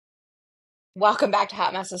Welcome back to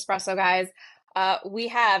Hot Mess Espresso, guys. We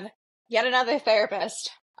have yet another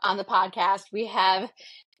therapist on the podcast. We have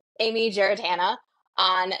Amy Giarratana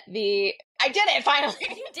on the. I did it finally.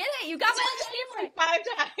 You did it. You got my like 5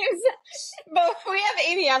 times. But we have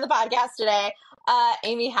Amy on the podcast today.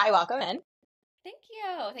 Amy, hi, welcome in. Thank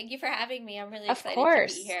you. Thank you for having me. I'm really Of excited to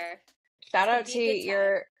course. be here. Shout It's out gonna to be a good time.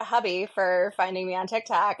 your hubby for finding me on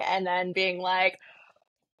TikTok and then being like,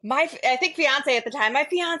 I think fiance at the time, my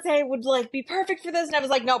fiance would like be perfect for this. And I was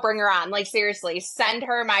like, no, bring her on. Like, seriously, send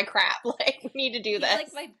her my crap. Like, we need to do He's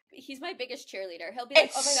this. like he's my biggest cheerleader. He'll be like,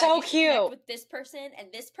 It's oh my so God, you connect cute. with this person and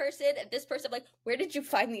this person and this person. I'm like, where did you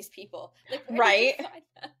find these people? Like, where Right? did you find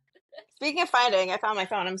them? Speaking of finding, I found my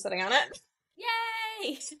phone. I'm sitting on it.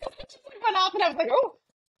 Yay! It went off and I was like, oh.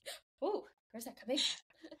 Ooh, where's that coming?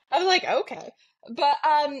 I was like, okay. But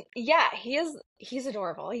yeah, he's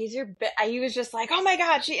adorable. He was just like, oh my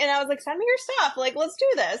God, and I was like, send me your stuff. Like, let's do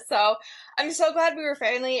this. So I'm so glad we were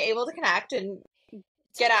finally able to connect and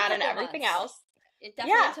get on and everything else. It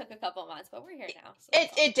definitely took a couple months, but we're here now. So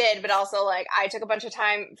it did, but also like I took a bunch of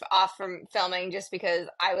time off from filming just because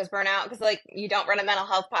I was burnt out. Because like you don't run a mental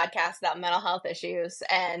health podcast without mental health issues,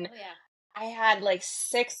 and oh yeah. I had like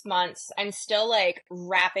 6 months. I'm still like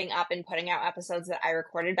wrapping up and putting out episodes that I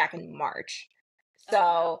recorded back in March. So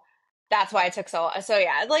wow. that's why it took so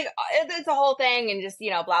yeah, like it's a whole thing and just,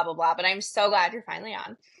 blah, blah, blah. But I'm so glad you're finally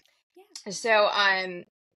on. Yeah. So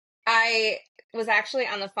I was actually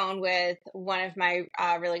on the phone with one of my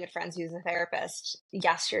really good friends who's a therapist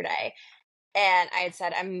yesterday. And I had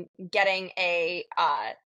said, I'm getting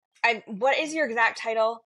what is your exact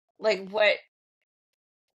title? Like what?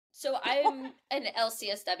 So I'm an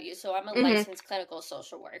LCSW, so I'm a Mhm. licensed clinical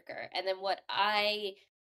social worker. And then what I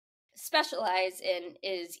specialize in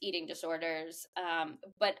is eating disorders,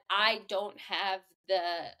 but I don't have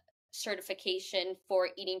the certification for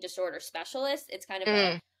eating disorder specialist. It's kind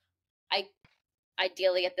of I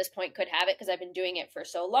ideally at this point could have it because I've been doing it for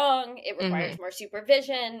so long. It requires more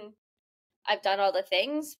supervision. I've done all the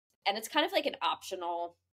things, and it's kind of like an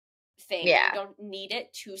optional thing. Yeah. You don't need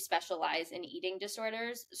it to specialize in eating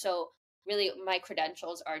disorders. So really my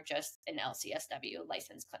credentials are just an LCSW,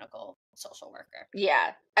 licensed clinical social worker.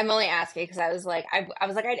 Yeah, I'm only asking because I was like,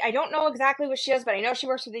 I don't know exactly what she does, but I know she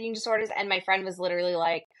works with eating disorders. And my friend was literally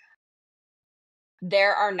like,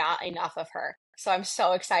 there are not enough of her. So I'm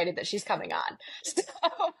so excited that she's coming on. So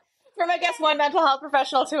from, I guess, one mental health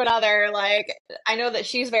professional to another, like, I know that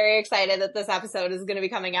she's very excited that this episode is going to be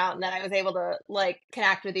coming out and that I was able to, like,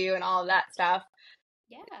 connect with you and all of that stuff.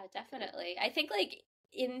 Yeah, definitely. I think, like,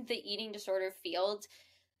 in the eating disorder field,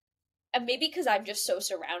 and maybe because I'm just so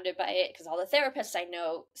surrounded by it, because all the therapists I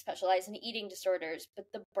know specialize in eating disorders,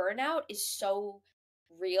 but the burnout is so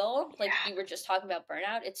real. Like you were just talking about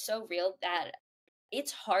burnout, it's so real that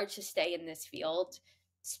it's hard to stay in this field,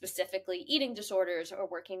 specifically eating disorders or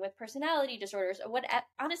working with personality disorders or what,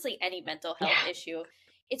 honestly, any mental health issue.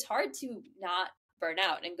 It's hard to not burn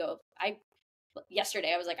out and go,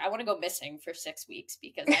 yesterday I was like, I want to go missing for 6 weeks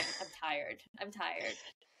because I'm tired. I'm tired.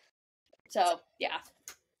 So yeah.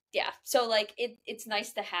 So like it's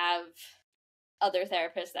nice to have other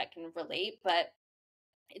therapists that can relate, but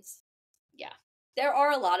it's there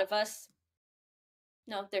are a lot of us.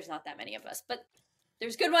 No, there's not that many of us, but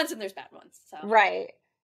there's good ones and there's bad ones. So Right.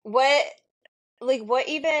 What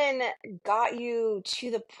even got you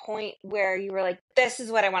to the point where you were like, this is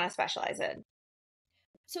what I want to specialize in?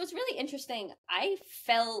 So it's really interesting. I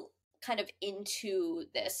fell kind of into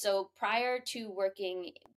this. So prior to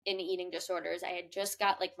working in eating disorders, I had just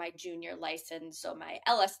got like my junior license, so my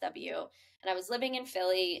LSW, and I was living in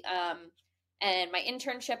Philly. And my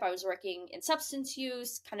internship, I was working in substance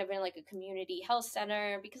use, kind of in like a community health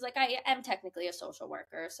center, because like I am technically a social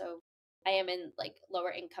worker, so I am in like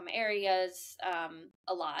lower income areas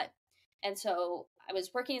a lot. And so I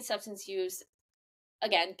was working in substance use,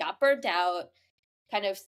 again, got burnt out, kind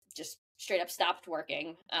of just straight up stopped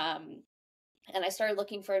working. And I started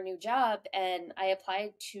looking for a new job, and I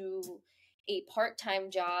applied to a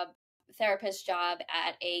part-time job, therapist job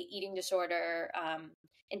at a eating disorder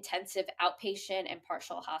intensive outpatient and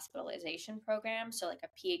partial hospitalization program. So like a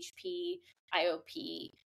PHP,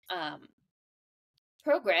 IOP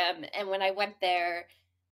program. And when I went there,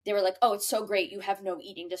 they were like, oh, it's so great. You have no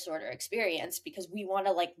eating disorder experience because we want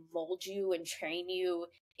to like mold you and train you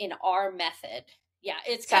in our method. Yeah,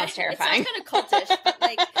 it's kind of terrifying. It sounds kind of cultish, but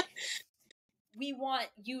like we want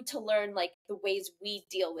you to learn like the ways we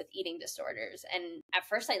deal with eating disorders. And at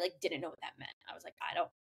first I like didn't know what that meant. I was like, I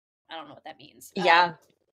don't know what that means. Yeah.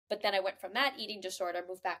 But then I went from that eating disorder,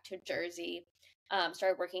 moved back to Jersey,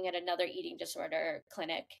 started working at another eating disorder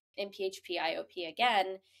clinic in PHP IOP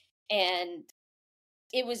again. and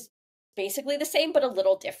it was basically the same, but a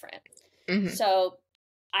little different. Mm-hmm. So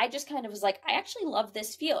I just kind of was like, I actually love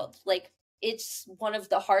this field. Like, it's one of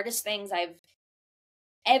the hardest things I've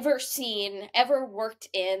ever seen, ever worked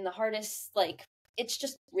in, the hardest, like, it's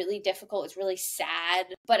just really difficult. It's really sad,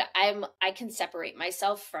 but I can separate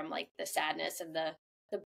myself from like the sadness and the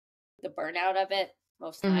burnout of it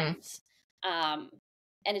most Mm-hmm. times.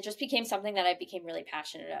 And it just became something that I became really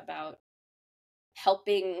passionate about,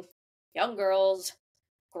 helping young girls,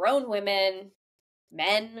 grown women,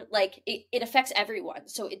 men, like it affects everyone.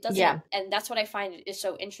 So it doesn't, Yeah. and that's what I find is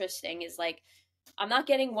so interesting is like, I'm not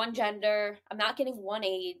getting one gender, I'm not getting one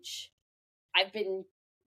age. I've been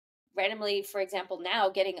randomly, for example, now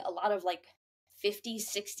getting a lot of like 50,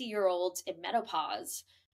 60-year olds in menopause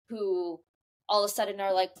who all of a sudden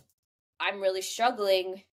are like, I'm really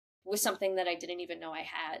struggling with something that I didn't even know I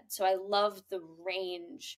had. So I love the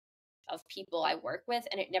range of people I work with,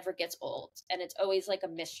 and it never gets old. And it's always like a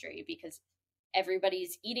mystery because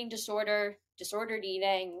everybody's eating disorder, disordered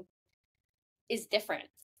eating is different.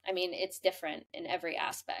 I mean, it's different in every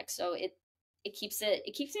aspect. So it keeps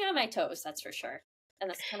me on my toes, that's for sure. And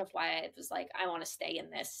that's kind of why I was like, I want to stay in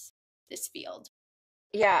this field.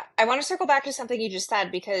 Yeah. I want to circle back to something you just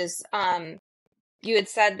said because you had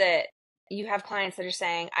said that you have clients that are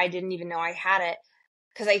saying, I didn't even know I had it.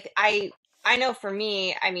 Because I know for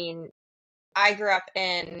me, I mean, I grew up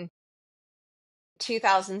in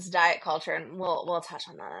 2000s diet culture, and we'll touch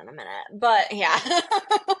on that in a minute. But yeah,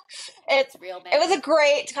 it It's real, it was man. a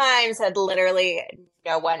great time, said literally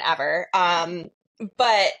no one ever.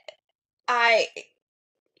 But I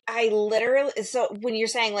I literally, so when you're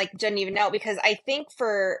saying like didn't even know, because I think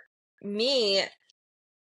for me,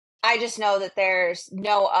 I just know that there's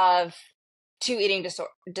no of two eating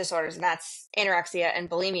disorders, and that's anorexia and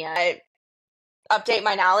bulimia. Update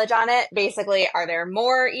my knowledge on it. Basically, are there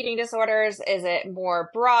more eating disorders? Is it more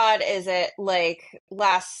broad? Is it like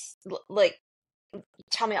less like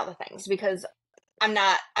tell me all the things because I'm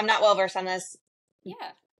not well versed on this, Yeah.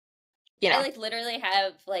 you I know. like literally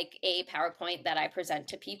have like a PowerPoint that I present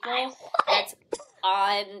to I people love that's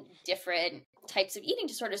on different types of eating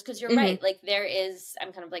disorders because you're it. right. Like there is,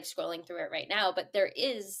 I'm kind of like scrolling through it right now, but there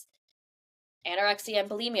is anorexia and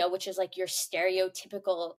bulimia, which is like your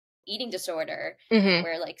stereotypical eating disorder Hmm.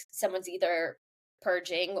 where like someone's either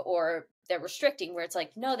purging or they're restricting, where it's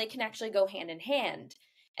like, no, they can actually go hand in hand.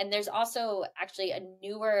 And there's also actually a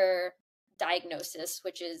newer diagnosis,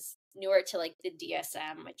 which is newer to like the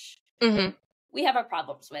DSM, which Hmm. we have our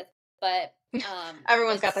problems with, but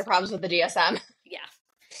Everyone's got their it's problems with the DSM. yeah,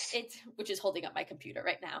 it's which is holding up my computer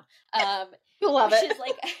right now. You love Which it. is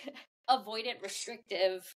like avoidant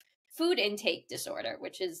restrictive food intake disorder,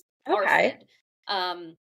 which is Okay. ARFID.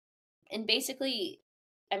 Um, and basically,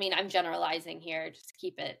 I mean, I'm generalizing here, just to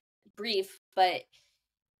keep it brief, but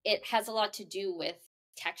it has a lot to do with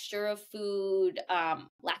texture of food,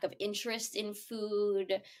 lack of interest in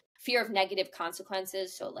food, fear of negative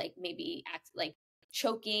consequences. So, like maybe like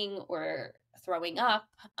choking or throwing up.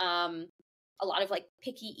 A lot of like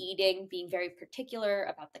picky eating, being very particular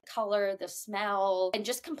about the color, the smell, and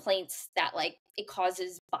just complaints that like it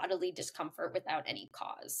causes bodily discomfort without any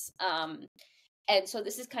cause. And so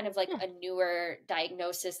this is kind of like Hmm. a newer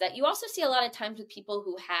diagnosis that you also see a lot of times with people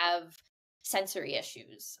who have sensory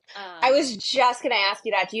issues. I was just gonna ask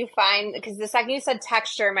you that. Do you find, because the second you said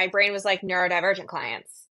texture, my brain was like neurodivergent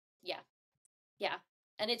clients. Yeah, yeah.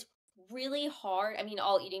 And it's really hard. I mean,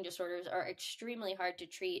 all eating disorders are extremely hard to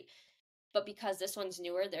treat, but because this one's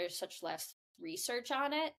newer, there's such less research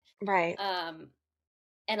on it. Right. Um,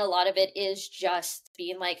 and a lot of it is just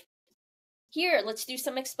being like, here, let's do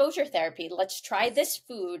some exposure therapy. Let's try this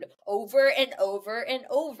food over and over and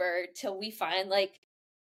over till we find like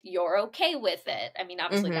you're okay with it. I mean,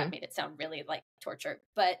 obviously that Hmm. made it sound really like torture,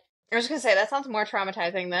 but I was gonna say that sounds more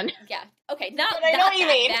traumatizing than, yeah. Okay, not but I know not what you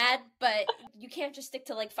that mean. bad, but you can't just stick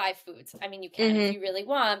to like 5 foods. I mean, you can if Hmm. you really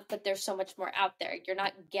want, but there's so much more out there. You're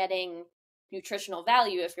not getting nutritional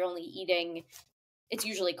value if you're only eating, it's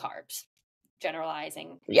usually carbs.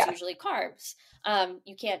 Generalizing, it's Yeah. usually carbs.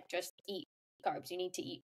 You can't just eat carbs. You need to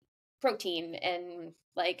eat protein and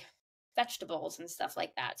like vegetables and stuff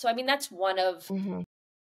like that. So I mean, that's one of Hmm.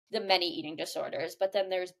 the many eating disorders, but then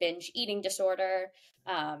there's binge eating disorder,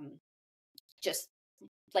 um, just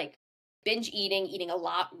like binge eating, eating a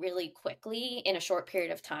lot really quickly in a short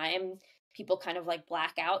period of time. People kind of like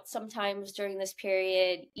black out sometimes during this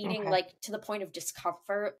period, eating Okay. like to the point of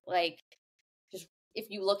discomfort. Like, just if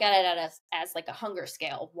you look at it as like a hunger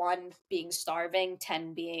scale, 1 being starving,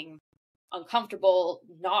 10 being uncomfortable,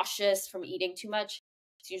 nauseous from eating too much,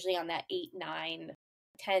 it's usually on that 8, 9,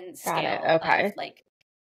 10 Got it. scale of Okay. like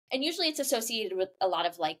And usually it's associated with a lot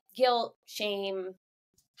of like guilt, shame,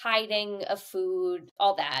 hiding of food,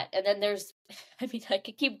 all that. And then there's, I mean, I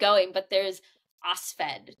could keep going, but there's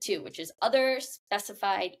OSFED too, which is other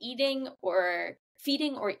specified eating or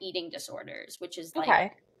feeding or eating disorders, which is like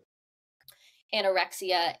Okay.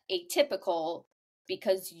 anorexia atypical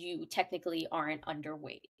because you technically aren't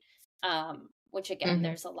underweight. Which again, Hmm.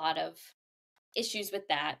 there's a lot of issues with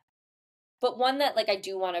that. But one that like I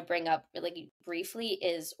do want to bring up really briefly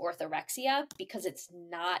is orthorexia because it's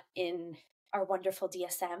not in our wonderful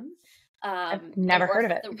DSM. I've And never heard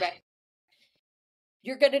of it.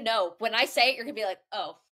 you're gonna know when I say it, you're gonna be like,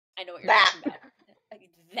 oh, I know what you're That. talking about. Like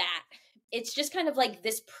that. It's just kind of like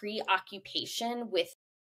this preoccupation with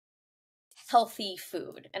healthy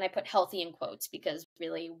food, and I put healthy in quotes because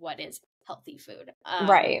really, what is healthy food?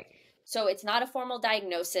 Right. So it's not a formal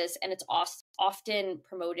diagnosis, and it's often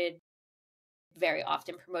promoted, very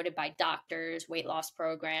often promoted by doctors, weight loss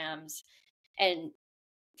programs, and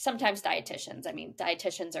sometimes dietitians. I mean,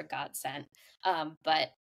 dietitians are God sent,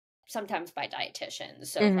 but sometimes by dietitians.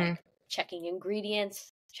 So, Hmm. like checking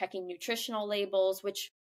ingredients, checking nutritional labels,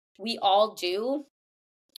 which we all do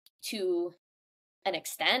to an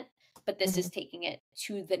extent, but this Hmm. is taking it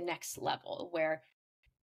to the next level where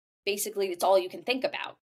basically it's all you can think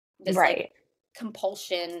about. This like Right.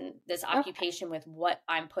 compulsion, this Okay. occupation with what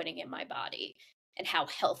I'm putting in my body and how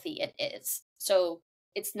healthy it is. So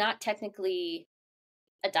it's not technically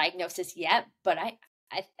a diagnosis yet, but I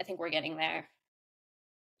think we're getting there.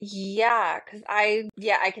 Yeah, because I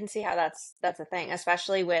can see how that's a thing,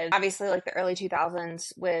 especially with obviously like the early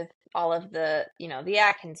 2000s with all of the, the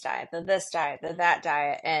Atkins diet, the this diet, the that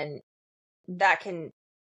diet, and that can,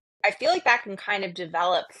 I feel like that can kind of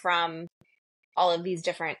develop from all of these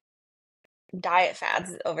different diet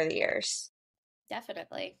fads over the years.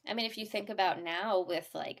 Definitely. I mean, if you think about now with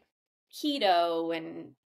like keto,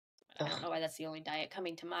 and I don't Ugh. know why that's the only diet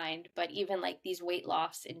coming to mind, but even like these weight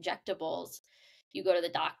loss injectables, you go to the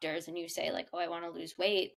doctors and you say like, "Oh, I want to lose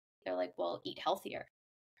weight." They're like, "Well, eat healthier."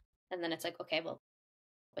 And then it's like, "Okay, well,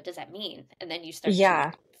 what does that mean?" And then you start to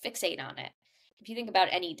Yeah, fixate on it. If you think about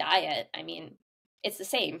any diet, I mean, it's the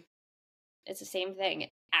same. It's the same thing.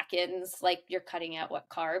 Atkins, like you're cutting out what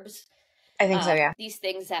carbs. I think so, yeah. These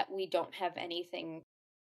things that we don't have any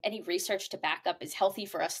research to back up is healthy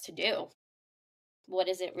for us to do. What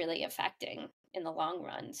is it really affecting in the long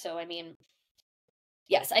run? So, I mean,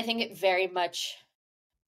 yes, I think it very much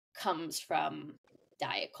comes from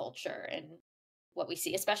diet culture and what we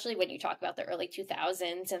see, especially when you talk about the early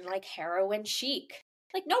 2000s and like heroin chic.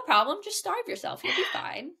 Like, no problem, just starve yourself, you'll be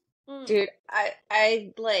fine. Mm. Dude,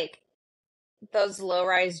 I like those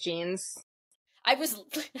low-rise jeans. I was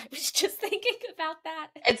I was just thinking about that.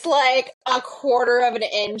 It's like a quarter of an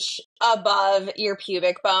inch above your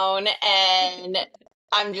pubic bone, and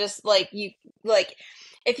I'm just like, like,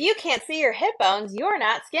 if you can't see your hip bones, you're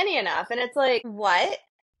not skinny enough. And it's like, what?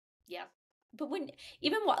 Yeah. But when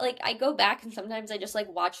even like I go back and sometimes I just like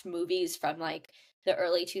watch movies from like the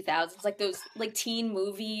early 2000s, like those like teen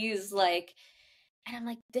movies, like, and I'm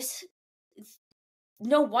like, this is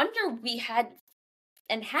no wonder we had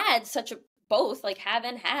such a both like have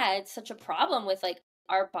and had such a problem with like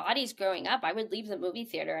our bodies growing up. I would leave the movie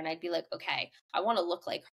theater and I'd be like, okay, I want to look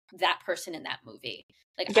like that person in that movie.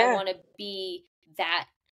 Like I Yeah, want to be that,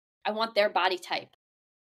 I want their body type.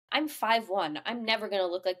 I'm 5'1". I'm never going to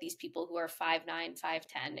look like these people who are 5'9",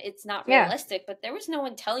 5'10". It's not yeah. realistic, but there was no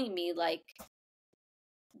one telling me like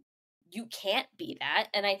you can't be that.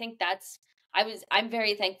 And I think I'm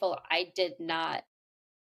very thankful I did not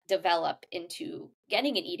develop into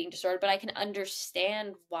getting an eating disorder, but I can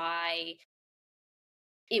understand why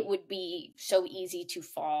it would be so easy to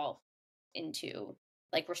fall into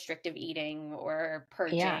like restrictive eating or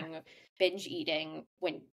Yeah. purging, binge eating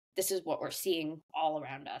when this is what we're seeing all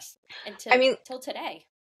around us and I mean, till today.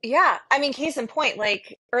 yeah. I mean, case in point,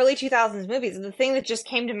 like early 2000s movies, the thing that just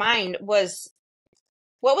came to mind was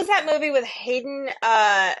what was that movie with Hayden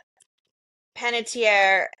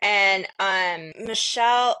Panettiere and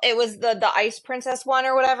Michelle? It was the Ice Princess one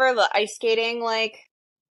or whatever, the ice skating like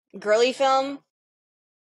girly I don't film. know.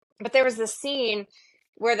 But there was this scene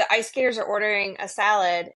where the ice skaters are ordering a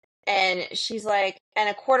salad and she's like, and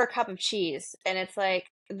a quarter cup of cheese. And it's like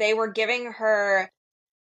they were giving her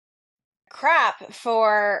crap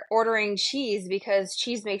for ordering cheese because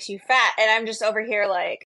cheese makes you fat. And I'm just over here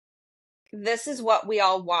like, this is what we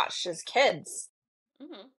all watched as kids.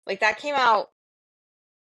 Hmm. Like that came out,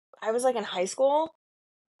 I was like in high school.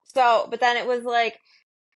 So, but then it was like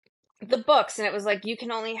the books and it was like, you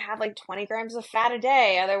can only have like 20 grams of fat a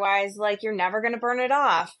day. Otherwise, like you're never going to burn it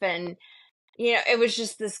off. And, it was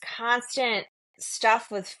just this constant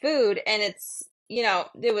stuff with food, and it's,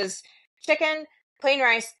 it was chicken, plain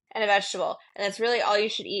rice, and a vegetable, and that's really all you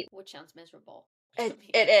should eat. Which sounds miserable to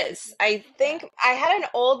me. It is. I Yeah. think I had an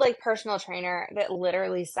old like personal trainer that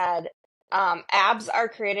literally said, abs are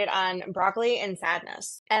created on broccoli and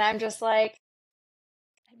sadness. And I'm just like,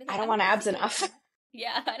 I'd be I like, I don't want don't abs feel enough. that.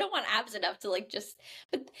 Yeah, I don't want abs enough to like just,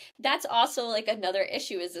 but that's also like another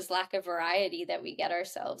issue is this lack of variety that we get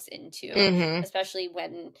ourselves into, Hmm. especially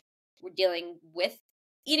when we're dealing with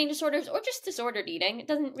eating disorders or just disordered eating. It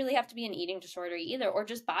doesn't really have to be an eating disorder either, or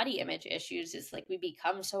just body image issues. Is like we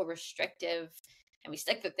become so restrictive and we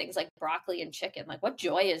stick to things like broccoli and chicken. Like, what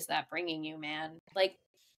joy is that bringing you, man? Like,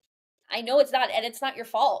 I know it's not, and it's not your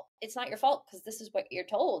fault. It's not your fault because this is what you're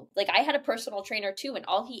told. Like, I had a personal trainer too, and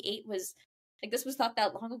all he ate was, like, this was not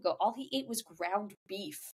that long ago. All he ate was ground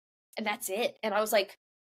beef, and that's it. And I was like,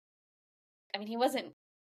 I mean, he like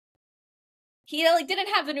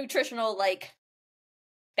didn't have the nutritional like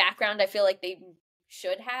background I feel like they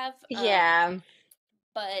should have. Yeah.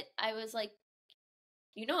 But I was like,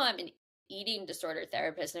 I'm an eating disorder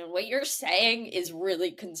therapist, and what you're saying is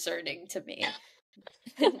really concerning to me.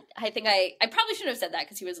 I think I probably shouldn't have said that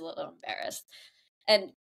because he was a little embarrassed.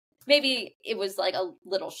 And maybe it was like a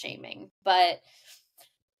little shaming, but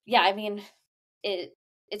yeah, I mean,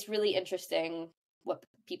 it's really interesting what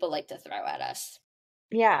people like to throw at us.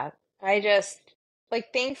 Yeah. I just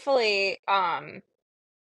like thankfully,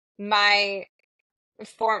 my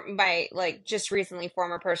my like just recently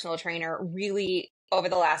former personal trainer really over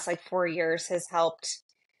the last like 4 years has helped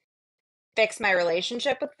fix my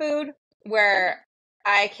relationship with food Mhm. where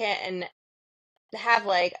I can have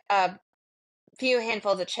like a few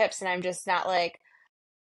handfuls of chips and I'm just not like,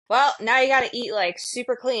 well, now you got to eat like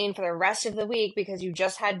super clean for the rest of the week because you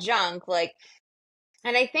just had junk. Like,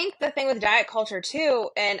 and I think the thing with diet culture too,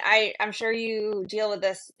 and I'm sure you deal with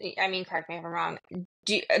this. I mean, correct me if I'm wrong.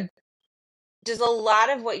 Do you, does a lot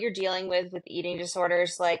of what you're dealing with eating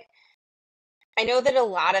disorders, like, I know that a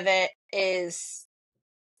lot of it is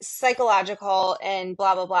psychological and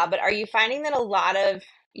blah, blah, blah, but are you finding that a lot of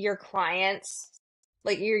your clients,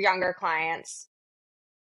 like your younger clients,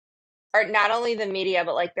 are not only the media,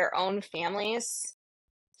 but like their own families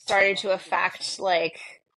Oh, started to affect 100%. like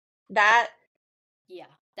that? Yeah,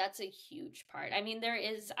 that's a huge part. I mean, there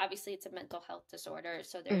is obviously it's a mental health disorder,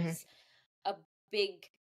 so Hmm. there's a big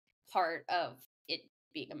part of it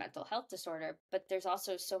being a mental health disorder, but there's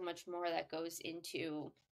also so much more that goes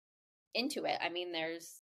into it. I mean,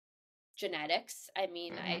 there's genetics. I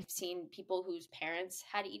mean, Hmm. I've seen people whose parents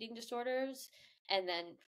had eating disorders and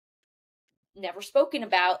then never spoken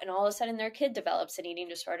about, and all of a sudden their kid develops an eating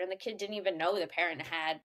disorder, and the kid didn't even know the parent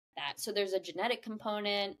had that. So there's a genetic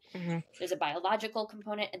component, Hmm. there's a biological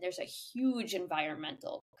component, and there's a huge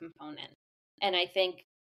environmental component. And I think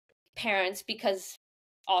parents, because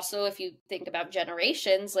also if you think about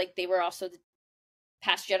generations, like they were also the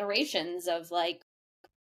past generations of like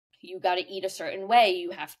you got to eat a certain way,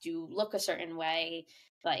 you have to look a certain way,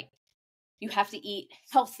 like you have to eat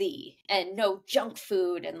healthy and no junk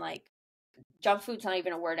food. And like junk food's not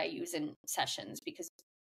even a word I use in sessions because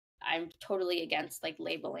I'm totally against like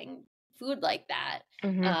labeling food like that.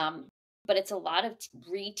 Hmm. um but it's a lot of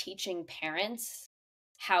reteaching parents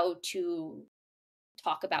how to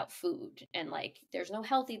talk about food, and like there's no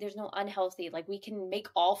healthy, there's no unhealthy, like we can make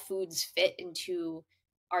all foods fit into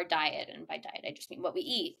our diet, and by diet I just mean what we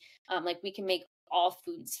eat. Like we can make all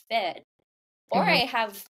foods fit. Or Hmm. I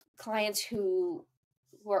have clients who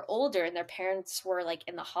are older and their parents were like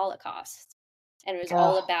in the Holocaust, and it was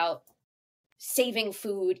all Oh. about saving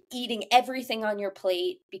food, eating everything on your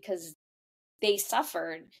plate because they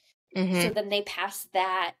suffered. So Hmm. then they pass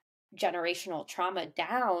that generational trauma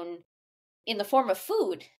down in the form of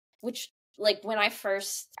food, which like when I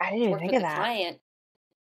first I didn't even worked think with of a that. client,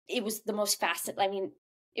 it was the most fascinating. I mean,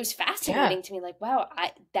 it was Yeah. fascinating to me. Like, wow,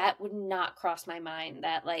 that would not cross my mind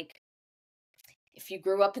that like if you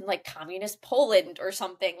grew up in like communist Poland or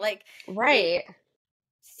something, like it Right.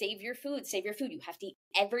 save your food, save your food. You have to eat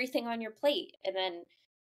everything on your plate. And then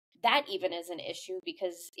that even is an issue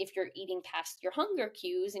because if you're eating past your hunger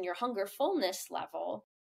cues and your hunger fullness level,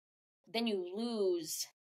 then you lose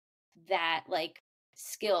that like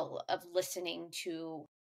skill of listening to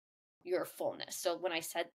your fullness. So when I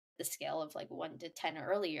said the scale of like 1 to 10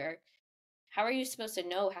 earlier, how are you supposed to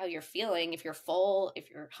know how you're feeling if you're full, if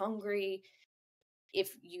you're hungry,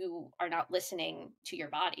 if you are not listening to your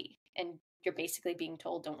body and you're basically being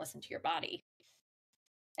told don't listen to your body?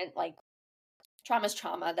 And like trauma's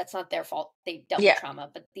trauma, that's not their fault. They dealt with Yeah. trauma,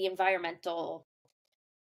 but the environmental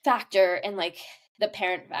factor and like the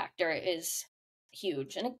parent factor is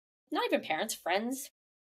huge. And not even parents, friends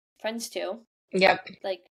too. Yep.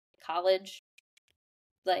 Like college,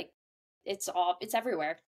 like it's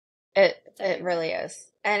everywhere. It's It everywhere. really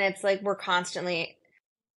is. And it's like we're constantly,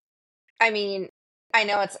 I mean, I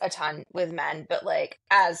know it's a ton with men, but like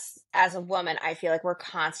as a woman, I feel like we're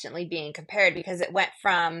constantly being compared because it went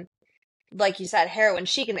from, like you said, heroin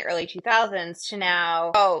chic in the early 2000s to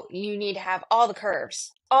now, oh, you need to have all the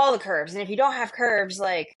curves. All the curves. And if you don't have curves,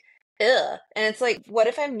 like, ugh. And it's like, what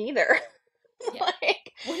if I'm neither? Yeah.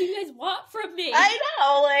 Like, What do you guys want from me? I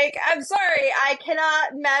know, like, I'm sorry, I cannot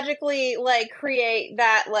magically, like, create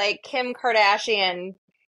that, like, Kim Kardashian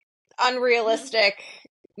unrealistic,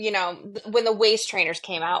 when the waist trainers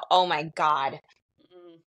came out, oh my God,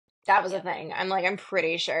 Mm, that was a yep. thing. I'm like, I'm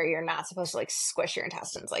pretty sure you're not supposed to, like, squish your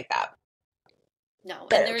intestines like that. No, and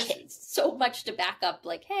But there's okay. so much to back up,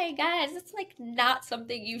 like, hey guys, it's like not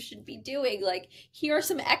something you should be doing. Like, here are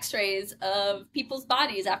some x-rays of people's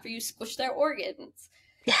bodies after you squish their organs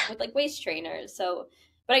Yeah. with like waist trainers. So,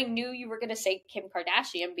 but I knew you were going to say Kim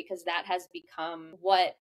Kardashian because that has become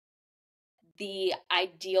what the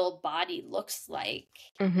ideal body looks like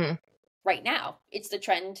Hmm. right now. It's the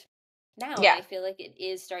trend now, and Yeah. I feel like it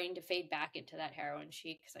is starting to fade back into that heroin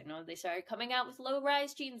chic because I know they started coming out with low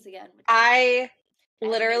rise jeans again, which I I have a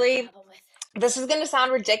major literally, problem with. this is going to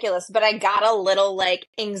sound ridiculous, but I got a little, like,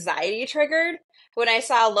 anxiety triggered when I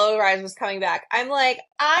saw low rise was coming back. I'm like,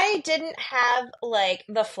 I didn't have, like,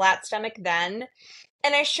 the flat stomach then.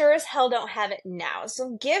 And I sure as hell don't have it now.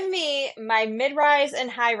 So give me my mid-rise and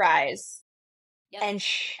high-rise. Yep. And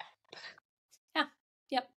Yeah.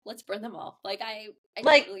 Yep. Let's burn them all. Like I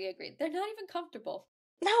like, totally agree. They're not even comfortable.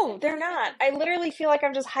 They're no, they're not even not. I comfortable. literally feel like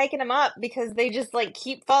I'm just hiking them up because they just like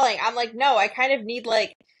keep falling. I'm like, no, I kind of need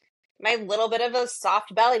like my little bit of a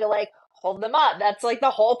soft belly to like hold them up. That's like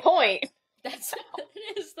the whole point. That's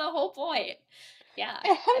that is the whole point. Yeah.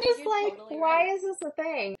 And I I'm think just you're like, totally why right. is this a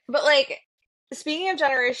thing? But like, speaking of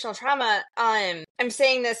generational trauma, I'm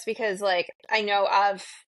saying this because like I know of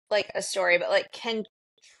like a story, but like, can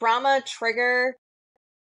trauma trigger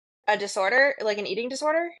a disorder, like an eating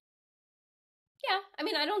disorder? Yeah. I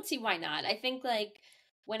mean, I don't see why not. I think like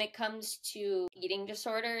when it comes to eating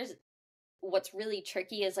disorders, what's really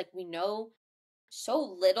tricky is like we know so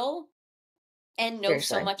little and know so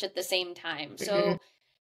Seriously. much at the same time. Hmm. So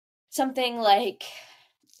something like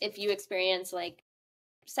if you experience like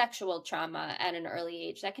sexual trauma at an early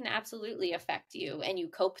age, that can absolutely affect you and you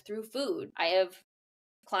cope through food. I have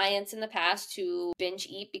clients in the past who binge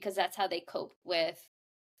eat because that's how they cope with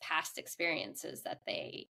past experiences that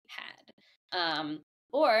they had.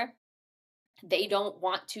 Or they don't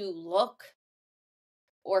want to look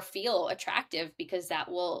or feel attractive because that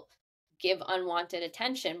will give unwanted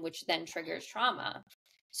attention, which then triggers trauma.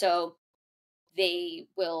 So they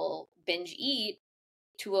will binge eat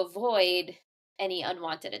to avoid any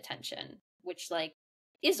unwanted attention, which like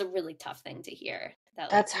is a really tough thing to hear. That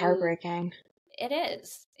like That's you heartbreaking. it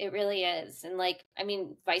is. It really is. And like I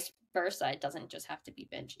mean vice versa, it doesn't just have to be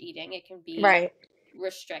binge eating. It can be Right.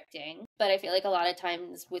 restricting. But I feel like a lot of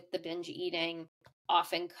times with the binge eating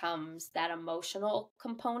often comes that emotional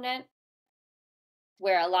component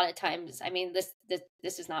where a lot of times I mean this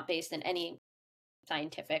is not based in any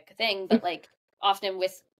scientific thing, but like often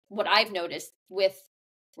with what I've noticed with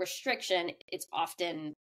restriction, it's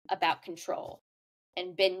often about control.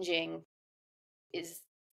 And binging is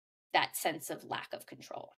that sense of lack of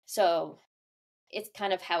control. So it's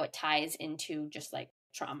kind of how it ties into just like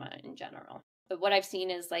trauma in general. But what I've seen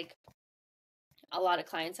is like a lot of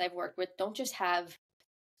clients I've worked with don't just have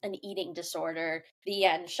an eating disorder, the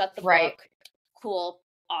end, shut the Right. book, cool,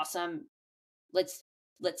 awesome, let's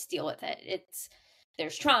deal with it. It's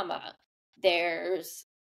there's trauma. There's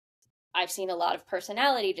I've seen a lot of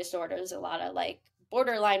personality disorders, a lot of like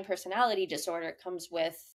borderline personality disorder comes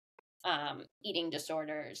with eating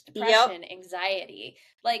disorders, Yep. depression, anxiety.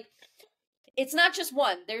 Like it's not just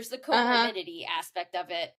one. There's the Uh-huh. comorbidity aspect of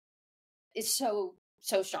it is so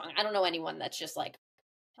strong. I don't know anyone that's just like,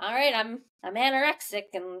 all right, I'm anorexic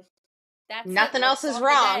and that's it. Nothing else Let's is solve the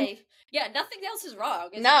wrong. day. Yeah, nothing else is wrong.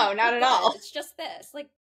 It's No, not we're at good. all. It's just this. Like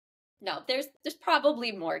no, there's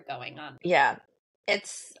probably more going on. Yeah.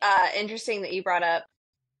 It's interesting that you brought up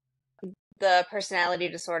the personality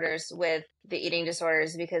disorders with the eating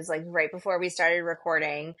disorders because like right before we started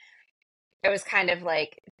recording, I was kind of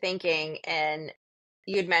like thinking, and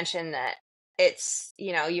you'd mentioned that it's,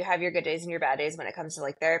 you have your good days and your bad days when it comes to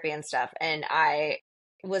like therapy and stuff. And I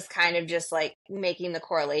was kind of just like making the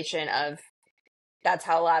correlation of that's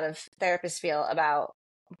how a lot of therapists feel about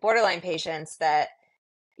borderline patients that,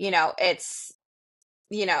 it's,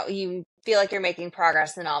 you feel like you're making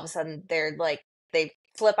progress and all of a sudden they're like, they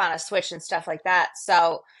flip on a switch and stuff like that.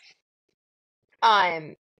 So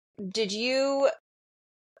Um, did you,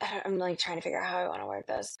 I'm like trying to figure out how I want to word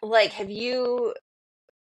this. Like, have you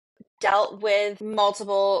dealt with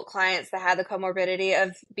multiple clients that had the comorbidity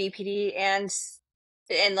of BPD and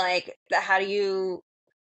like how do you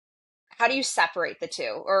separate the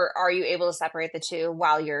two, or are you able to separate the two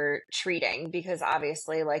while you're treating? Because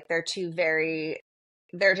obviously, like they're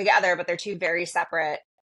together, but they're two very separate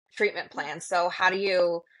treatment plans. So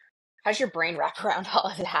how's your brain wrap around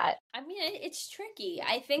all of that? I mean, it's tricky.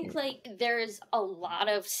 I think like there's a lot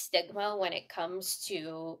of stigma when it comes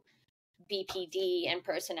to BPD and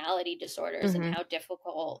personality disorders and Hmm. how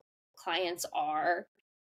difficult clients are.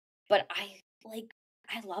 But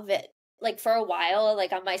I love it. Like for a while,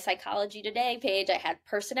 like on my Psychology Today page, I had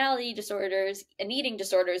personality disorders and eating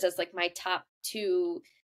disorders as like my top two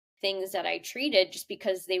things that I treated just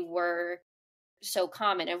because they were so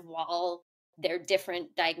common. And while they're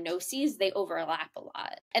different diagnoses, they overlap a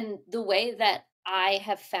lot. And the way that I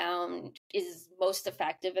have found is most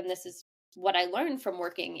effective, and this is what I learned from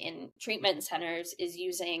working in treatment centers, is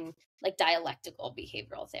using like dialectical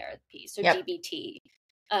behavioral therapy, so Yep. DBT,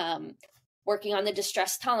 um, working on the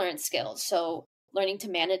distress tolerance skills, so learning to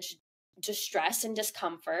manage distress and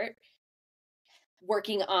discomfort,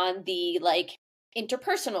 working on the like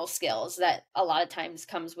interpersonal skills that a lot of times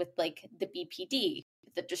comes with like the BPD.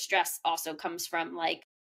 The distress also comes from like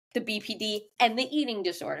the BPD and the eating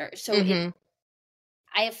disorder. So Hmm.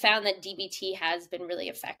 I have found that DBT has been really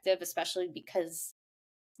effective, especially because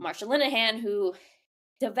Marsha Linehan, who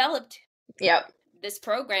developed Yep. this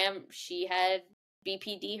program, she had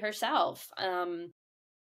BPD herself. And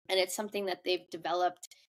it's something that they've developed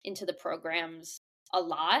into the programs a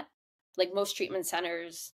lot. Like most treatment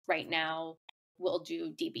centers right now will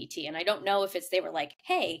do DBT. And I don't know if it's they were like,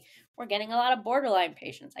 hey, we're getting a lot of borderline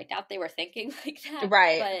patients. I doubt they were thinking like that.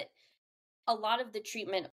 Right. But a lot of the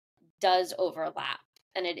treatment does overlap.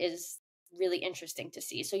 And it is really interesting to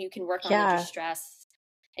see. So you can work on the Yeah. distress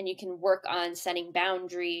and you can work on setting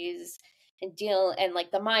boundaries and deal and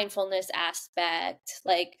like the mindfulness aspect,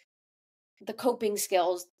 like the coping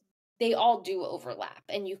skills, they all do overlap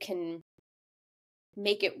and you can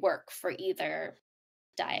make it work for either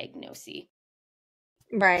diagnosis.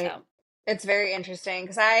 Right. So, It's very interesting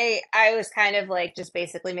because I was kind of like just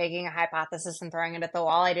basically making a hypothesis and throwing it at the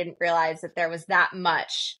wall. I didn't realize that there was that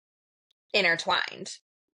much intertwined.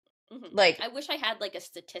 Like, I wish I had like a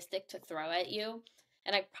statistic to throw at you,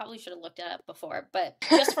 and I probably should have looked it up before, but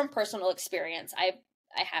just from personal experience, I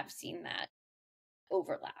have seen that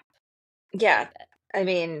overlap quite a yeah, bit. I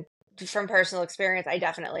mean, from personal experience, I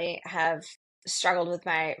definitely have struggled with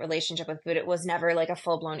my relationship with food. It was never like a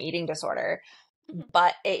full-blown eating disorder, Mhm.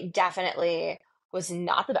 but it definitely was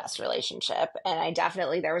not the best relationship. And I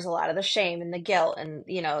definitely, there was a lot of the shame and the guilt. And,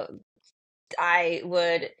 I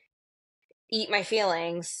would eat my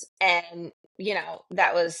feelings. And,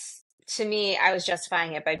 that was, to me, I was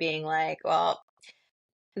justifying it by being like, well,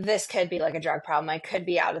 this could be like a drug problem. I could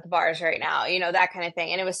be out at the bars right now, that kind of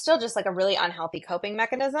thing. And it was still just like a really unhealthy coping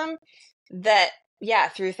mechanism that, yeah,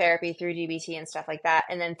 through therapy, through DBT and stuff like that.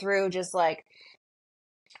 And then through just like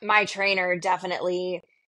my trainer definitely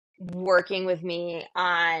working with me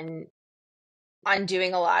on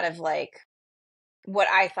doing a lot of like what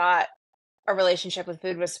I thought a relationship with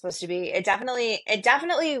food was supposed to be. It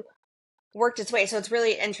definitely worked its way. So it's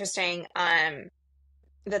really interesting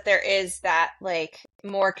that there is that like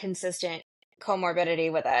more consistent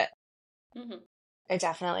comorbidity with it. Mhm. It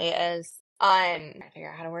definitely is. I'm trying to figure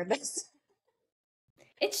out how to word this.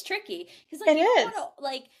 It's tricky because like It you don't want is. to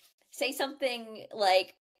like say something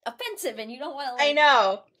like offensive, and you don't want to I like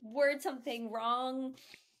know. word something wrong.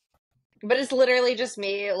 But it's literally just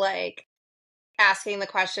me like asking the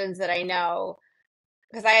questions that I know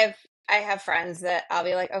because I have friends that I'll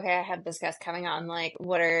be like, okay, I have this guest coming on. Like,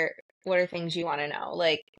 what are things you want to know?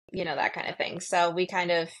 Like, that kind of thing. So we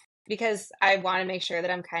kind of because I want to make sure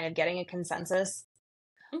that I'm kind of getting a consensus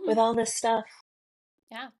with Mhm. all this stuff.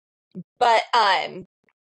 Yeah. But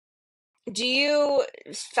do you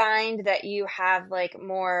find that you have like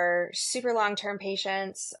more super long-term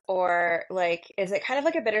patients, or like is it kind of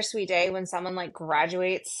like a bittersweet day when someone like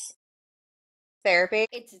graduates therapy?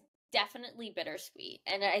 It's definitely bittersweet.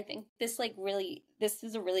 And I think this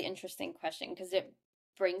is a really interesting question because it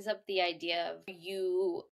brings up the idea of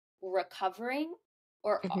you recovering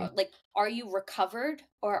or Hmm. like are you recovered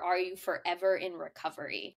or are you forever in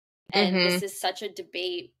recovery? And Hmm. this is such a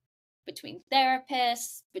debate between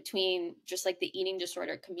therapists, between just like the eating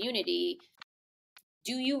disorder community.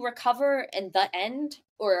 Do you recover in the end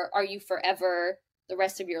or are you forever the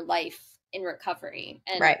rest of your life in recovery?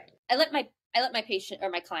 And Right. I let my patient or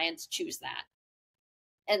my clients choose that.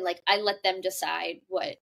 and like I let them decide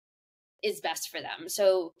what is best for them.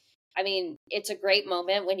 So, I mean, it's a great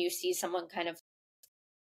moment when you see someone kind of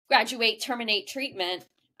graduate, terminate treatment.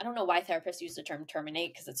 I don't know why therapists use the term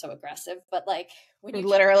terminate because it's so aggressive, but like when you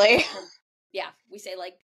literally, yeah, we say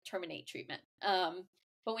like terminate treatment.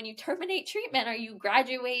 But when you terminate treatment or you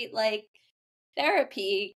graduate like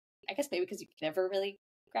therapy, I guess maybe because you can never really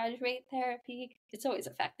graduate therapy, it's always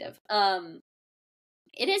effective.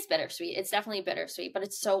 It is bittersweet. It's definitely bittersweet, but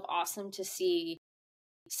it's so awesome to see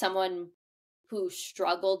someone who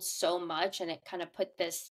struggled so much and it kind of put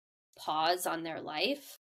this pause on their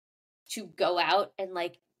life to go out and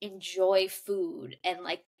like enjoy food and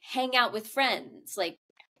like hang out with friends. Like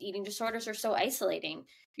eating disorders are so isolating.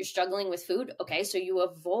 If you're struggling with food, okay, so you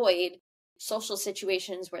avoid social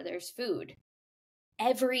situations where there's food.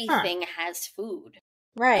 Everything has food.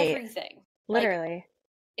 right? Everything. Literally. Like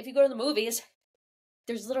if you go to the movies,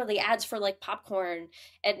 there's literally ads for like popcorn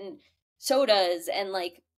and sodas and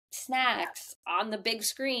like snacks on the big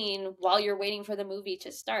screen while you're waiting for the movie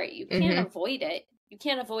to start. You can't avoid it. You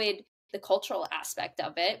can't avoid the cultural aspect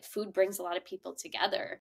of it. Food brings a lot of people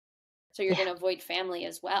together. So you're going to avoid family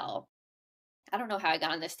as well. I don't know how I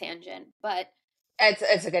got on this tangent, but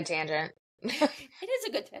it's a good tangent. it is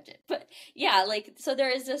a good tangent. But yeah, like so there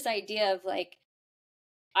is this idea of like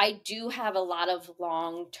I do have a lot of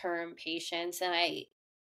long-term patients, and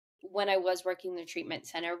when I was working in the treatment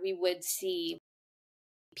center, we would see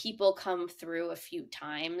people come through a few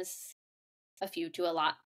times, a few to a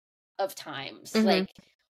lot of times. Like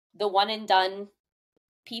the one and done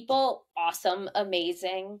people, awesome,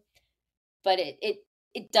 amazing, but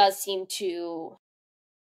it does seem to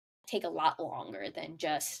take a lot longer than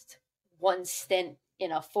just one stint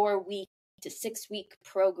in a 4 week to 6 week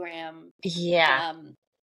program. Yeah.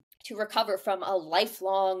 To recover from a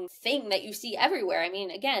lifelong thing that you see everywhere. I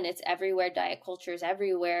mean, again, it's everywhere. Diet culture is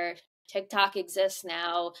everywhere. TikTok exists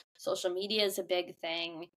now. Social media is a big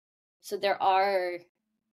thing. So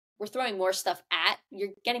we're throwing more stuff you're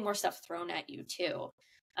getting more stuff thrown at you too,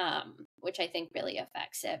 which I think really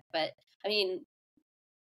affects it. But I mean,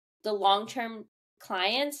 the long-term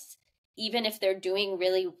clients, even if they're doing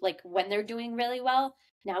really, like when they're doing really well,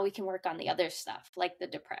 now we can work on the other stuff, like the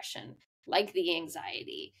depression, like the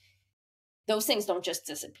anxiety. Those things don't just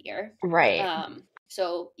disappear. Right.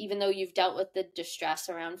 So even though you've dealt with the distress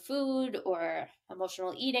around food or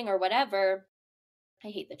emotional eating or whatever, I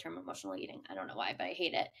hate the term emotional eating. I don't know why, but I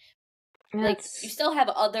hate it. Like you still have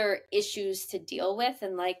other issues to deal with.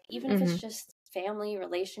 And like, even if it's just family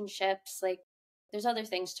relationships, like there's other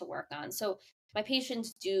things to work on. So my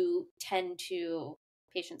patients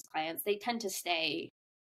clients, they tend to stay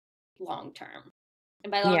long term.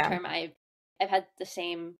 And by long term, I've had the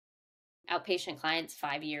same outpatient clients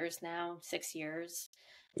 5 years now, 6 years.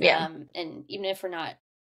 Yeah. And even if we're not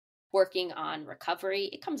working on recovery,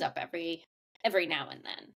 it comes up every now and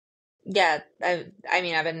then. Yeah. I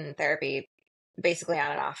mean, I've been in therapy basically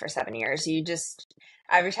on and off for 7 years. You just,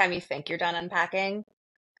 every time you think you're done unpacking,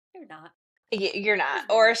 You're not. you're not.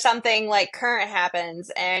 Or something like current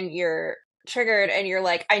happens and you're triggered and you're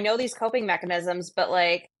like, I know these coping mechanisms, but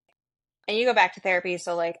like, and you go back to therapy.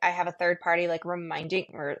 So like I have a third party like reminding,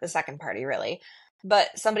 or the second party really, but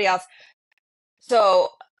somebody else. So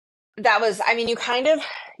that was, I mean, you kind of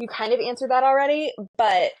answered that already,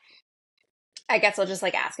 but I guess I'll just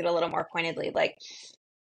like ask it a little more pointedly. Like,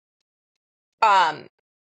 um,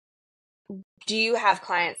 do you have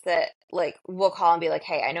clients that like will call and be like,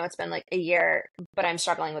 hey, I know it's been like a year, but I'm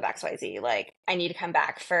struggling with XYZ. Like, I need to come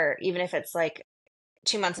back for, even if it's like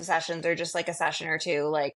 2 months of sessions or just like a session or two.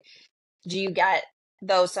 Like, do you get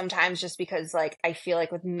those sometimes? Just because like I feel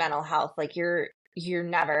like with mental health, like you're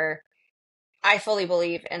never, I fully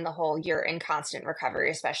believe in the whole you're in constant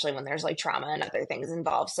recovery, especially when there's like trauma and other things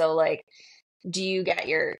involved. So like, do you get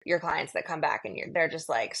your clients that come back and they're just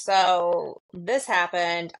like, so this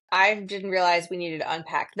happened, I didn't realize we needed to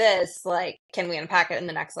unpack this, like can we unpack it in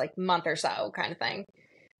the next like month or so, kind of thing?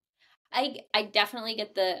 I definitely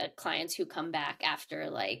get the clients who come back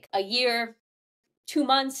after like a year, 2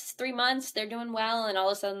 months, 3 months, they're doing well, and all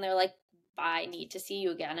of a sudden they're like, I need to see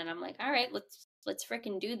you again. And I'm like, all right, let's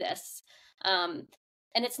freaking do this. And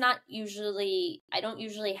it's not usually, I don't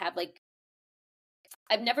usually have like,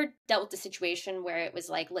 I've never dealt with a situation where it was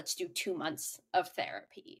like, let's do 2 months of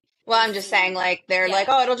therapy. Well, I'm just saying, like, they're like,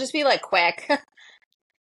 oh, it'll just be like quick.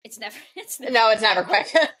 It's never no, it's never quick.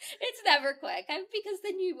 It's never quick. Because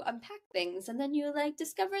then you unpack things and then you like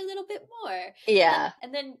discover a little bit more. Yeah.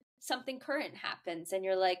 And then something current happens and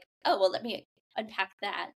you're like, oh, well, let me unpack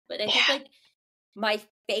that. But I think like my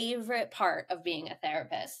favorite part of being a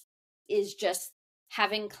therapist is just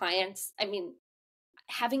having clients. I mean,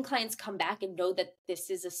 having clients come back and know that this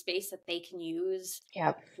is a space that they can use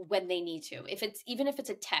Yep. when they need to. Even if it's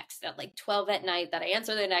a text at like 12 at night that I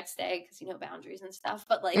answer the next day, because, you know, boundaries and stuff,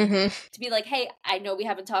 but like to be like, hey, I know we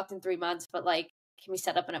haven't talked in 3 months, but like, can we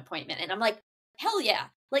set up an appointment? And I'm like, hell yeah.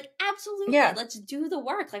 Like, absolutely. Yeah. Let's do the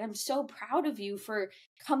work. Like, I'm so proud of you for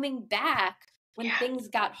coming back when things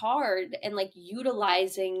got hard, and like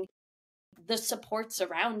utilizing the supports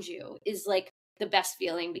around you is like the best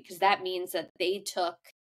feeling, because that means that they took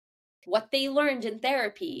what they learned in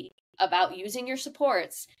therapy about using your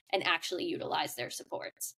supports and actually utilize their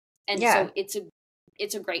supports. And so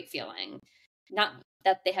it's a great feeling. Not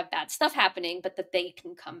that they have bad stuff happening, but that they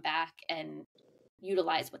can come back and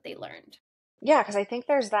utilize what they learned. Yeah, because I think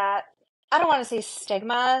there's that, I don't want to say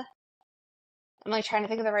stigma. I'm like trying to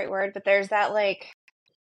think of the right word, but there's that like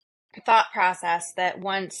thought process that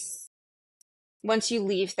once you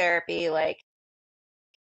leave therapy, like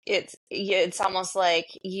it's almost like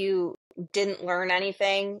you didn't learn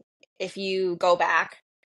anything if you go back.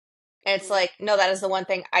 And it's like, no, that is the one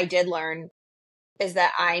thing I did learn, is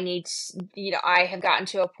that I need to, you know, I have gotten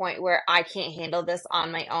to a point where I can't handle this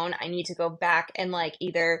on my own. I need to go back and like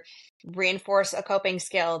either reinforce a coping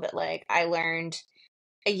skill that like I learned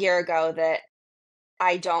a year ago that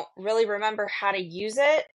I don't really remember how to use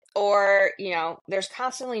it, or, you know, there's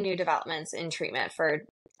constantly new developments in treatment for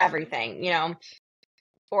everything, you know,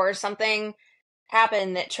 or something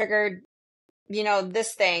happened that triggered, you know,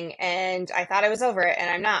 this thing, and I thought I was over it and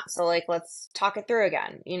I'm not. So like, let's talk it through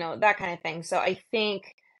again, you know, that kind of thing. So I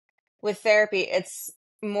think with therapy, it's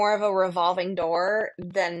more of a revolving door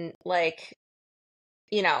than like,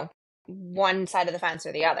 you know, one side of the fence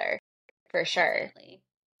or the other, for sure.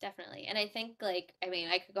 Definitely. And I think, like, I mean,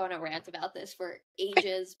 I could go on a rant about this for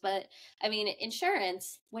ages, but I mean,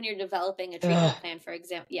 insurance, when you're developing a treatment plan, for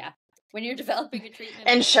example, when you're developing a treatment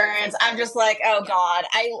plan, insurance, I'm just like, oh God.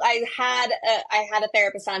 I had a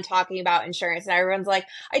therapist on talking about insurance, and everyone's like,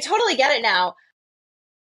 I totally get it now.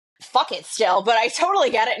 Fuck it still, but I totally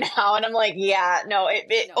get it now. And I'm like, yeah, no,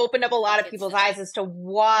 it opened up a lot of people's eyes as to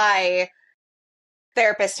why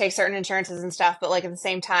therapists take certain insurances and stuff, but like at the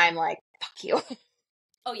same time, like, fuck you.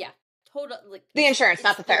 Oh yeah, totally. Like, the insurance,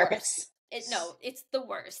 not the therapist. It's the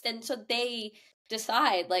worst. And so they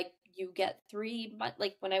decide, like, you get 3 months,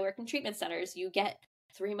 like when I work in treatment centers, you get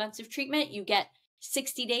 3 months of treatment, you get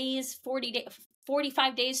 60 days, 40 days,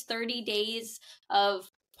 45 days, 30 days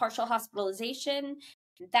of partial hospitalization.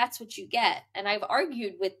 That's what you get. And I've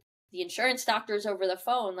argued with the insurance doctors over the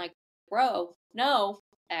phone, like, bro, no.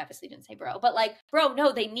 I obviously didn't say bro, but like, bro,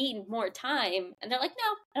 no, they need more time. And they're like,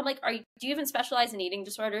 no. And I'm like, do you even specialize in eating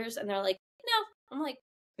disorders? And they're like, no. I'm like,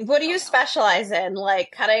 what do you specialize in?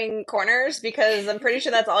 Like cutting corners? Because I'm pretty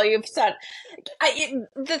sure that's all you've said.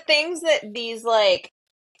 The things that these like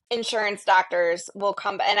insurance doctors will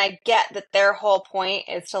come, and I get that their whole point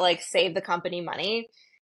is to like save the company money,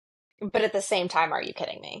 but at the same time, are you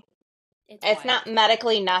kidding me? It's not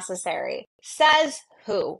medically necessary. Says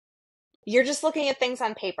who? You're just looking at things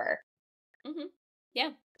on paper. Mm-hmm.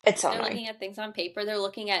 Yeah. It's so They're annoying. looking at things on paper. They're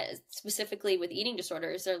looking at, specifically with eating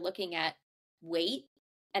disorders, they're looking at weight,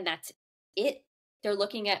 and that's it. They're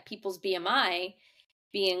looking at people's BMI,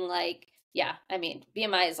 being like, yeah, I mean,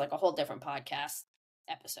 BMI is like a whole different podcast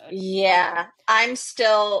episode. Yeah. I'm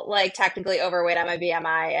still like technically overweight on my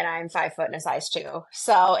BMI, and I'm 5 foot and a size 2.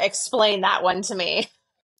 So explain that one to me.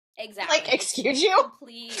 Exactly. Like, excuse you?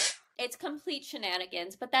 It's complete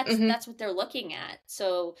shenanigans, but that's what they're looking at.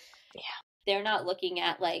 So yeah, they're not looking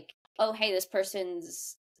at like, oh, hey, this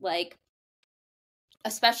person's like,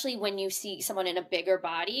 especially when you see someone in a bigger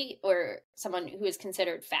body or someone who is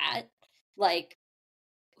considered fat, like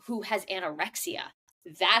who has anorexia.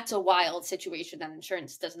 That's a wild situation that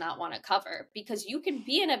insurance does not want to cover, because you can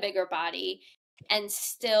be in a bigger body and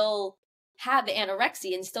still have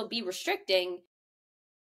anorexia and still be restricting.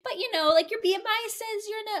 But, you know, like your BMI says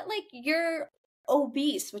you're not, like, you're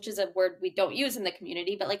obese, which is a word we don't use in the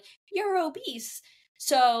community, but like you're obese.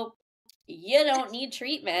 So you don't need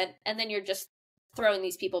treatment. And then you're just throwing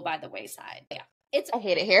these people by the wayside. Yeah. I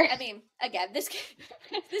hate it here. I mean, again, this could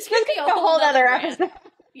be a whole other episode.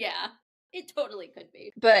 Yeah, it totally could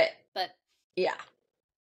be. But yeah.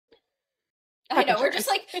 I know, we're just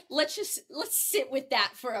like, let's sit with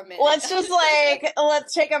that for a minute. Let's just like,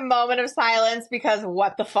 let's take a moment of silence, because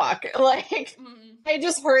what the fuck? Like, I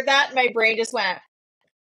just heard that and my brain just went,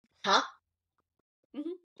 huh?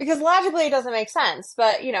 Mm-hmm. Because logically it doesn't make sense,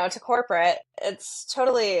 but, you know, to corporate, it's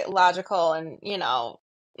totally logical, and, you know,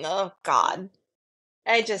 oh God.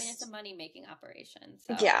 It's a money-making operation,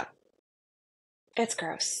 so. Yeah. It's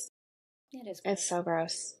gross. It is gross. It's so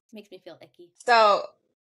gross. It makes me feel icky. So,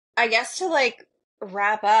 I guess to like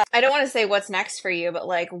wrap up, I don't want to say what's next for you, but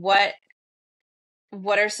like what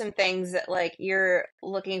are some things that like you're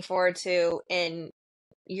looking forward to in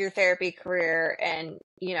your therapy career and,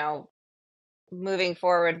 moving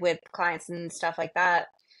forward with clients and stuff like that?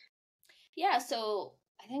 Yeah, so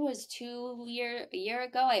I think it was a year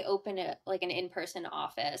ago, I opened like an in-person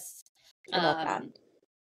office. I love that. Um,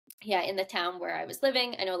 yeah, in the town where I was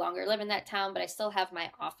living. I no longer live in that town, but I still have my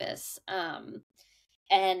office.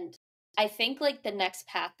 And I think like the next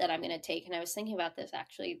path that I'm going to take, and I was thinking about this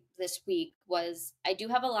actually this week, was I do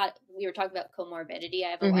have a lot. We were talking about comorbidity. I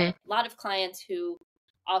have Mm-hmm. a lot of clients who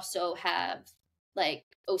also have like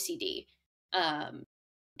OCD.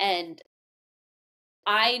 And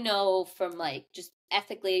I know from like just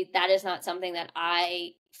ethically that is not something that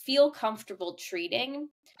I feel comfortable treating.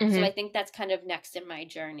 So Mm-hmm. I think that's kind of next in my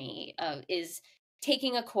journey is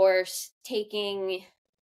taking a course, taking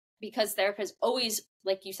because therapists always,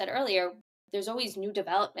 like you said earlier, there's always new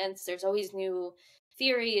developments, there's always new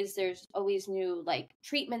theories, there's always new like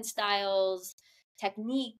treatment styles,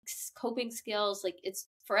 techniques, coping skills. Like it's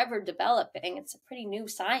forever developing. It's a pretty new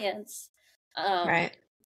science. Um, Right.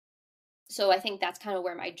 so I think that's kind of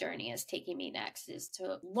where my journey is taking me next is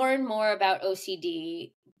to learn more about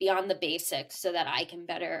OCD beyond the basics so that I can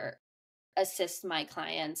better assist my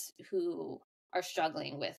clients who are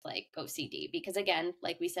struggling with like OCD because again,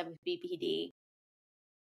 like we said with BPD,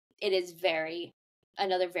 it is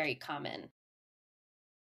another very common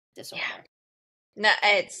Yeah. disorder. No,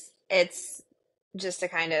 it's just to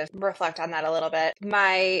kind of reflect on that a little bit.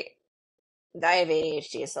 I have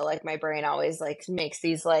ADHD, so like my brain always like makes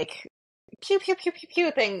these like pew pew pew pew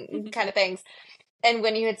pew thing kind of things. And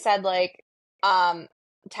when you had said like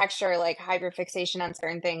texture, like hyperfixation on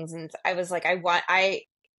certain things, and I was like, I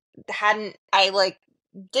like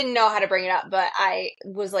didn't know how to bring it up, but I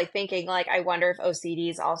was like thinking like I wonder if OCD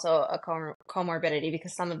is also a comorbidity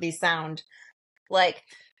because some of these sound like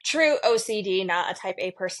true OCD, not a type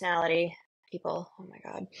A personality. People, oh my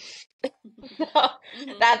God. No,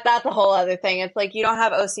 Mm-hmm. that's a whole other thing. It's like you don't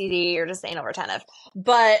have OCD, you're just anal retentive.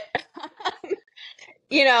 But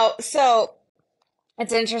so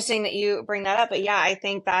it's interesting that you bring that up. But yeah, I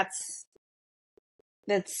think that's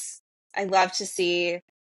I love to see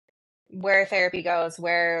where therapy goes,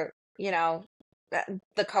 where,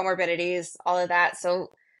 the comorbidities, all of that.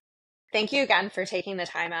 So thank you again for taking the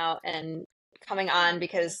time out and coming on Absolutely.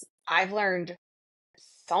 because I've learned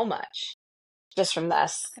so much just from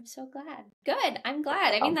this. I'm so glad. Good. I'm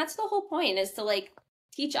glad. I mean, So, that's the whole point is to like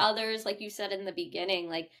teach others, like you said in the beginning,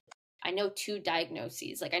 like I know two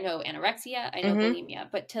diagnoses. Like I know anorexia, I know hmm bulimia,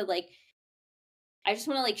 but to like I just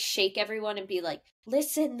want to like shake everyone and be like,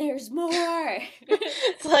 listen, there's more.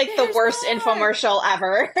 It's like the There's worst more. infomercial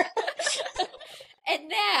ever. And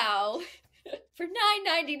now for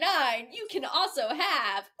 $9.99, you can also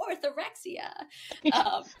have orthorexia.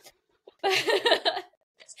 Um,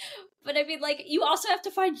 but I mean, like, you also have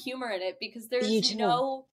to find humor in it because You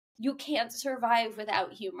do. you can't survive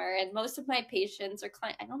without humor. And most of my patients or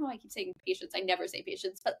clients, I don't know why I keep saying patients, I never say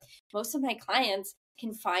patients, but most of my clients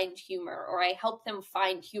can find humor or I help them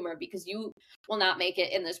find humor because you will not make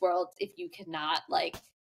it in this world if you cannot, like,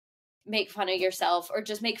 make fun of yourself or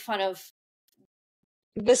just make fun of,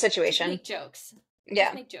 The just situation. make jokes. Just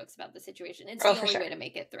Yeah. make jokes about the situation. It's Oh, the for only sure. way to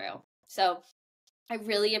make it through. So, I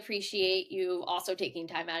really appreciate you also taking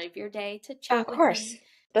time out of your day to Of chat with course. me.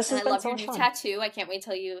 This And has I been love so your much new fun. tattoo. I can't wait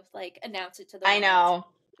till you like announce it to the I world. know.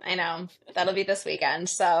 I know. That'll be this weekend.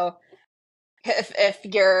 So if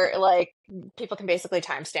you're like people can basically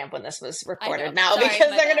timestamp when this was I know. recorded now Sorry,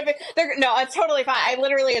 because my bad. they're no, it's totally fine. I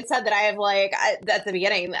literally had said that I have like at the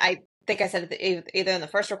beginning, I think I said it either in the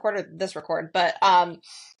first record or this record, but I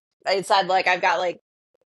said like I've got like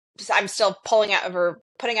I'm still putting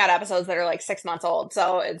out episodes that are like 6 months old.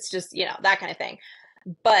 So it's just, that kind of thing.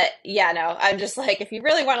 But yeah, no, I'm just like, if you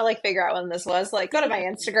really want to like figure out when this was, like, go to my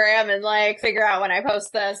Instagram and like figure out when I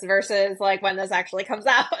post this versus like when this actually comes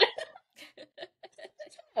out.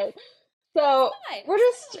 It's So fine. we're It's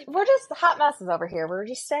just totally we're fine. just hot messes over here. We're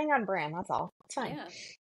just staying on brand. That's all. It's fine. Yeah,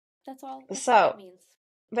 that's all So, that means.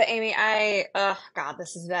 but Amy, God,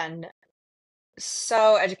 this has been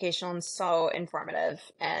so educational and so informative,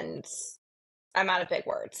 and I'm out of big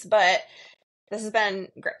words, but this has been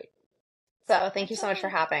great. So thank you so much for Absolutely.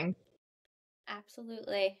 hopping.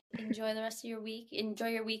 Absolutely. Enjoy the rest of your week. Enjoy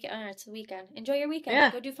your weekend. It's the weekend. Enjoy your weekend.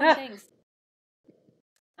 Yeah. Go do fun Yeah. things.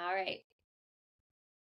 All right.